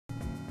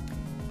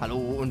Hallo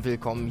und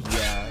willkommen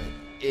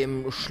hier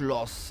im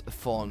Schloss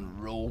von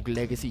Rogue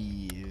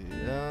Legacy.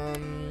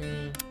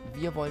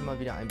 Wir wollen mal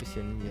wieder ein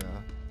bisschen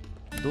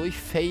hier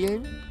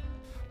durchfailen.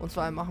 Und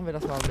zwar machen wir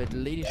das mal mit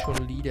schon,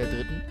 der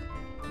dritten.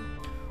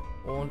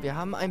 Und wir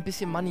haben ein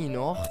bisschen Money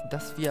noch,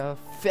 das wir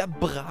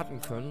verbraten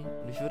können.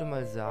 Und ich würde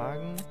mal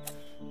sagen,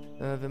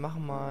 wir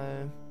machen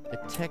mal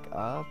Attack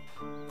Up,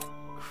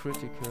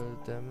 Critical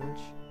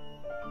Damage.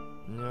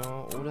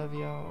 Ja, oder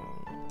wir...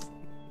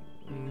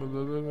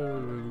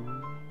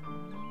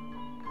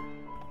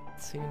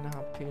 10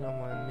 HP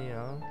nochmal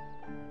mehr.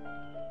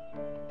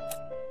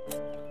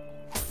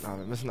 Na,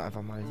 wir müssen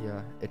einfach mal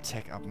hier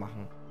Attack Up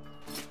machen.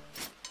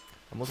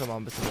 Da muss aber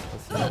ein bisschen was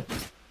passieren.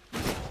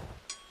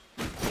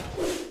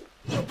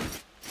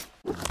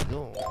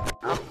 So.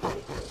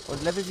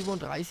 Und Level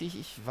 37,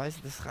 ich weiß,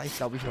 das reicht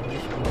glaube ich noch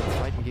nicht, um den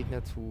zweiten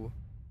Gegner zu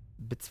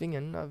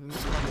bezwingen. Aber wir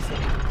müssen mal ein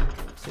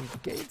bisschen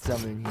Geld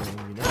sammeln hier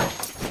irgendwie, ne?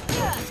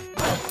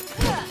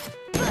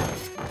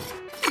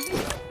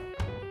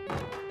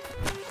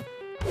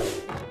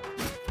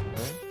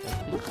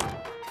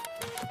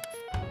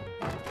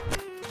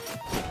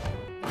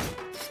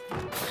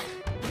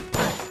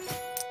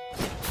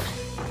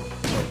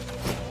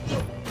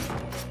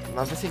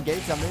 Mal ein bisschen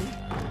Geld sammeln.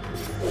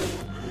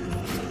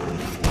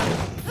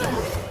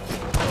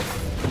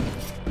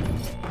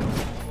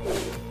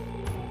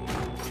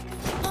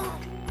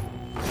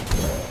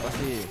 Was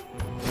hier?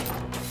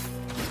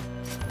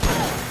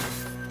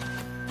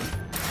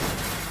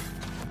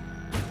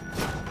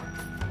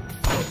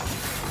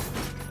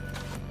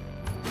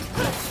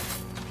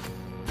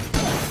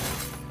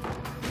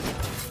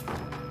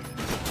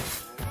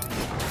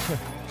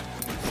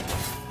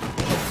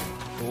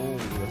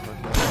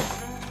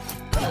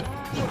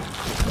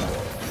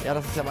 Ja,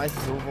 das ist ja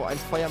meistens so, wo ein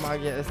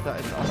Feuermagier ist, da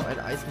ist auch ein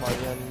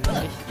Eismagier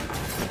nicht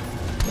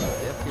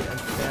sehr viel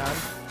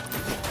entfernt.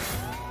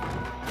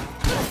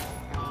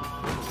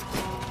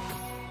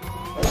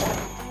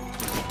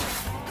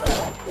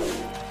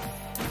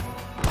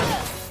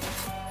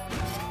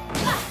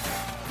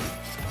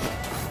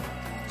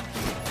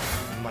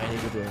 Meine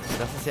Güte,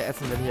 das ist ja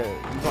ätzend, wenn hier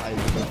überall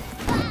liegt.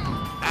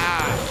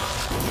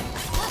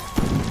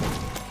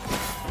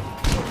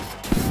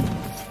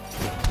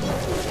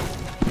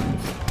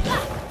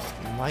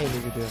 Meine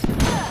Güte.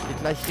 Geht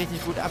gleich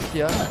richtig gut ab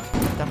hier.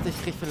 Ich dachte,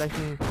 ich krieg vielleicht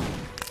ein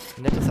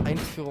nettes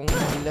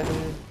Einführungslevel.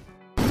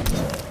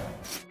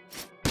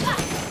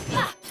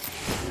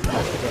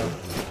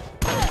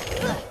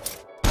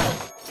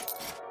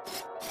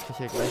 Ich krieg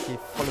hier gleich die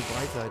volle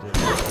Breitseite.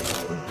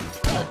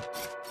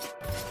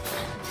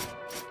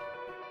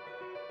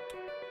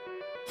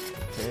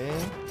 Okay.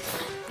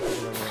 Gucken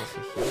wir mal, was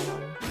wir hier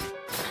haben.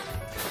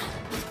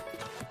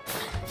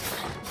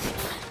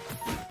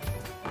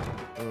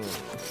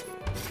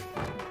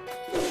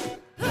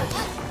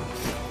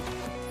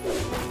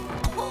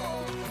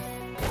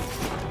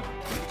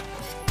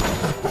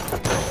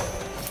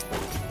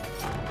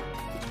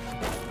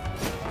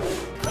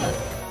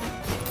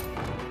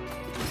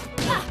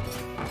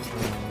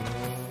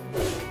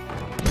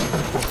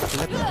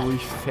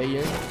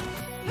 Durchfailen.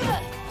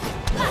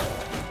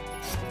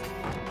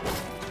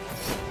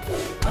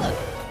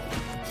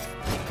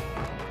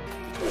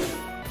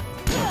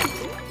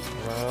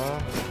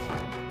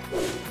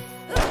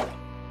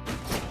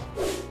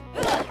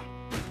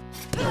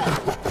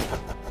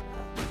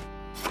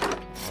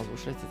 So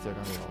schlecht sieht es ja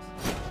gar nicht aus.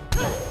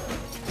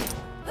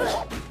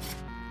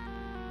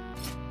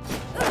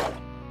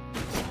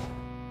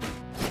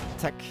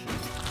 Zack.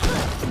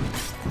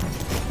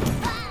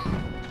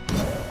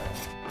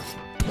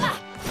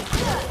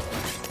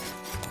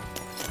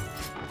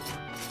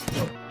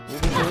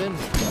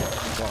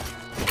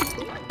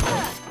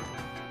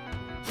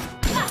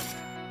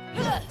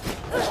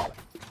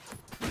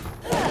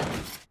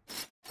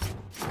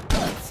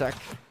 Zack.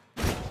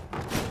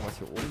 Was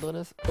hier oben drin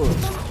ist.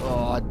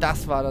 Oh,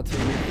 das war natürlich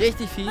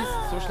richtig fies.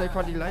 So schnell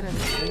konnte ich leider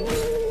nicht springen.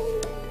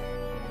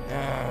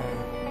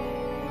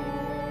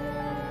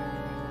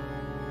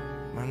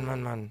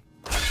 Mann.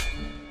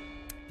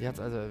 Die hat's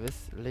also erwischt.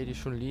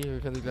 schon, wir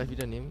können sie gleich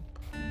wieder nehmen.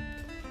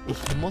 Ich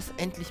muss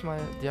endlich mal,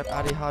 die hat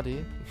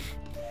ADHD.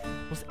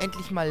 Muss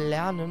endlich mal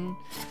lernen,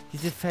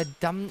 diese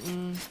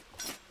verdammten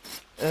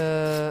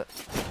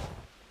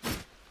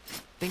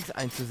Dings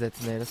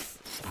einzusetzen, ey. Das ist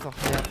doch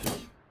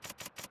nervig.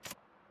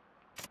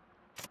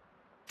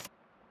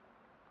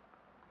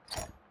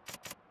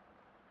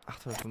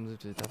 Dafür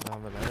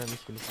haben wir leider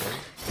nicht genug Geld.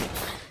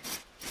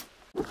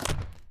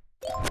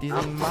 Diese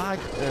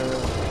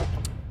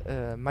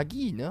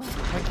Magie, ne?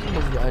 Magie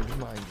muss ich eigentlich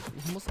mal eingeben.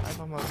 Ich muss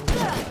einfach mal so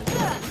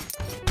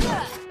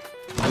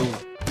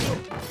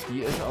die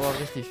ist aber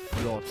richtig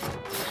flott.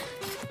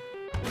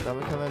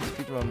 Damit können wir einen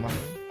Speedrun machen.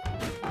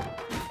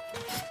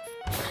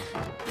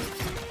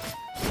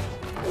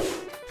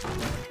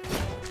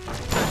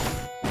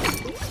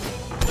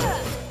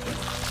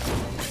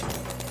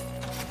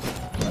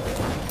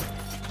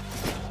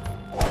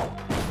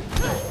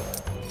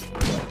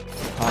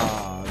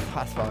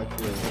 Das war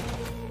cool.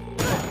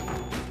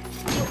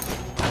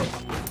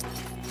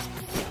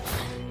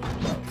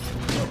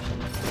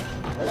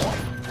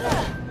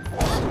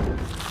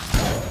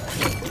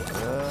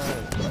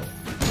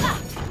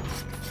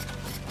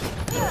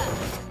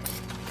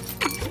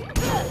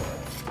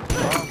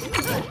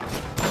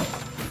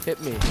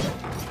 Hit me.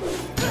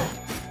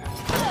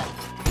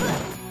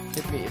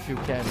 Hit me if you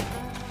can.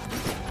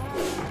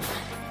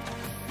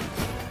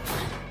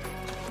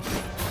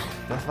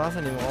 Das war's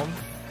in dem Raum.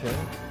 Okay.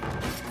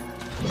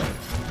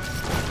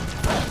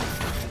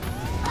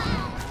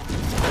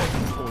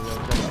 Oh, ja,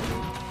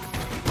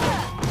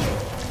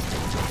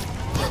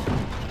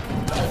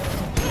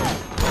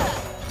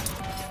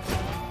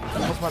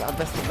 das muss man am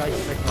besten gleich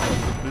wegmachen.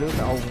 Diese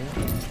blöden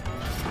Augen.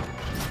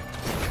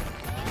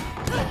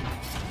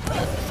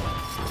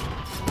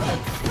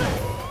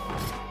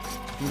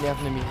 Die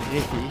nerven nämlich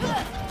richtig.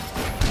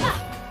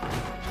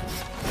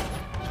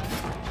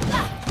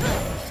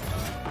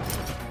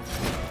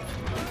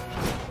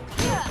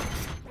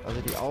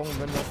 Also die Augen,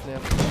 wenn das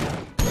nervt,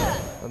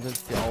 dann sind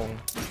es die Augen.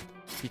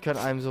 Die können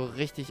einem so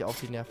richtig auf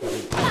die Nerven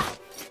gehen.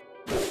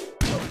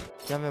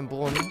 Hier haben wir einen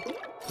Brunnen.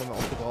 Können wir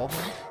auch gebrauchen.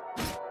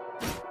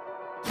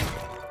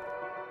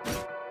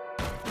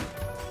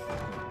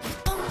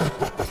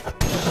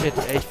 Shit,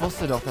 ey, ich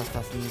wusste doch, dass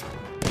das ein...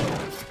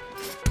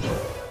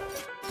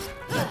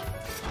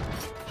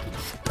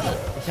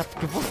 Ich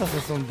hab gewusst, dass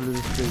das so ein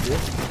blödes Bild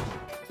ist.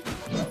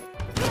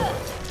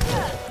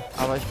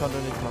 Aber ich konnte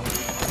nichts machen.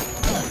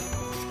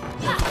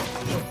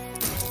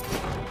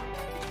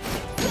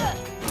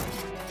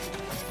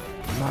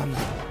 Mann.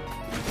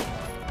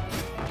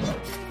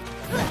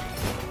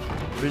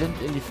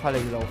 Blind in die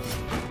Falle gelaufen.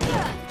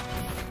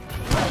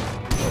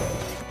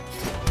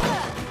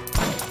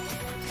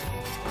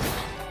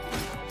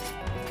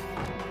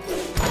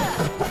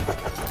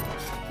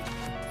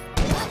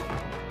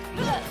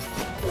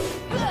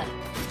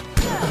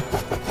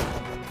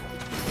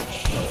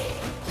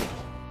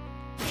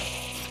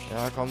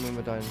 Ja, komm nur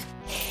mit deinen.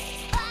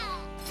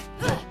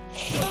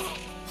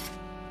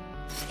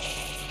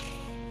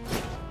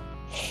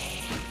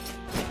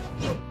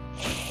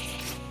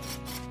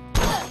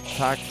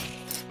 Zack.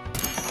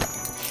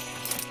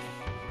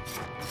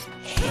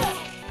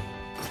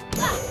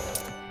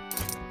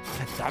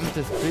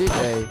 Verdammtes Bild,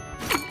 ey.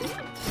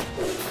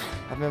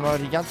 Hat mir mal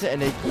die ganze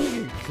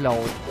Energie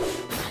geklaut.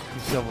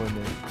 Gibt's ja wohl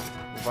nicht.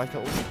 Wo war ich da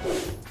oben?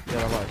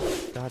 Ja, da war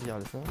ich. Da hatte ich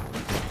alles, ne?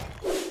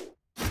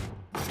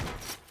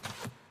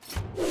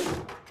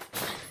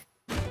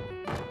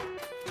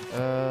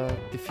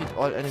 Defeat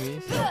all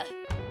enemies.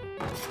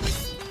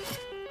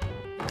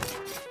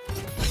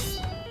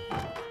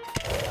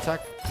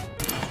 Zack.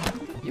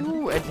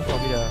 Juhu, endlich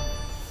mal wieder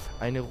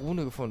eine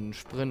Rune gefunden.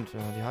 Sprint. Ja,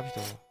 die habe ich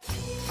doch.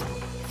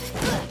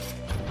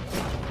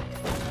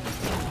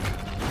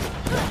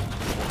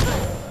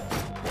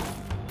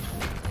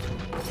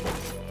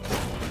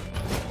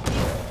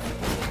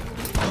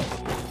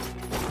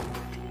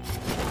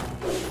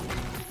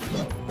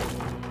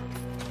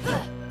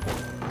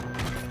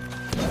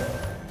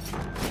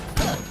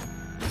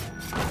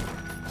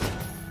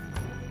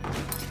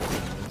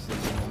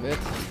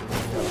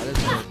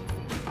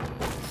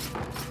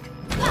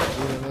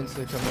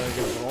 Können wir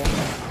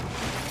gebrauchen.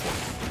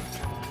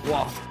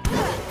 Wow,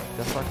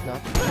 das war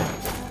knapp.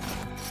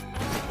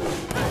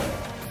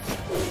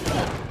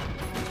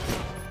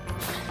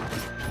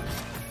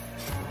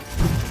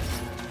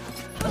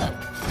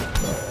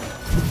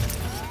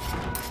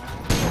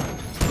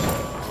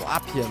 So,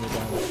 ab hier mit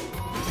deinem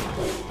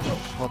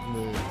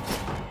Schrottmüll.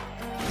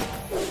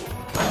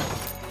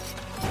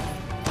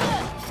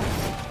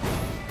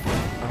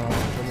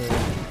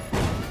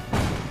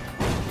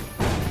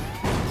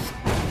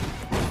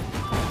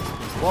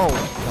 Wow,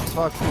 das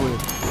war cool.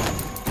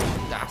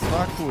 Das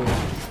war cool.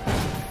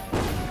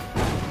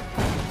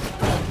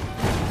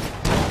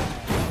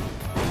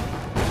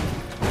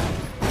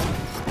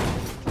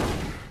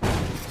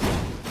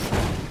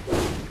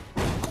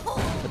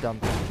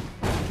 Verdammt.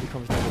 Wie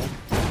komme ich da hoch?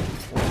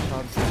 Ohne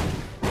Schaden.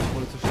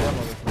 Ohne zu sterben,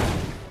 aber nicht.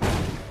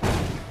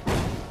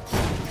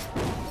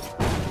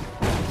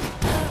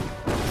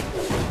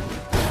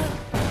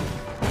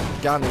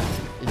 Gar nicht.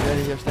 Ich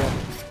werde hier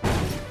sterben.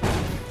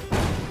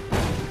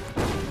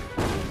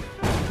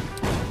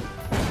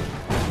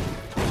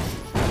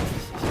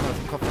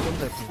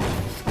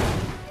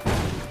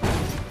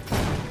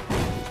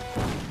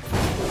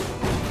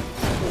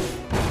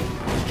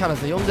 Ich kann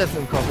das nicht umsetzen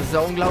im Kopf, das ist ja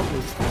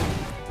unglaublich.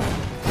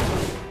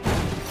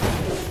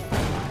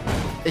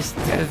 Ich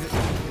kann es nicht.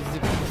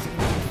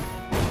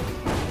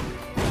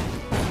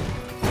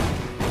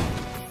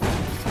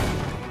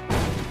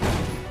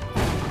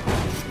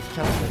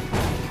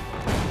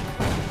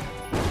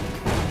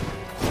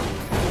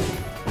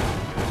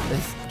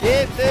 Es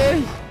geht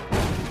nicht.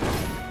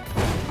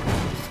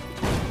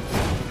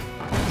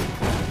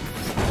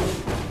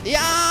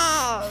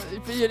 Ja,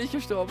 ich bin hier nicht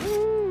gestorben.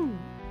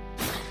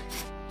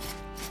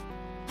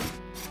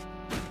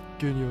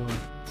 Genial.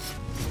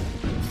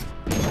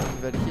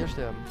 Dann werde ich hier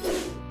sterben.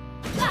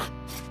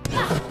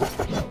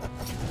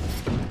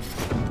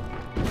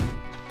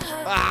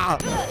 Ah!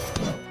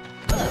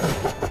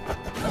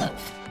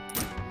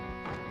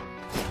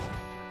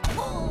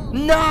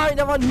 Nein,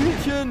 da war ein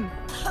Hühnchen!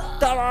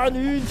 Da war ein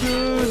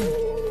Hühnchen!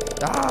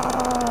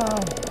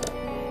 Ah!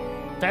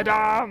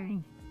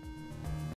 Verdammt!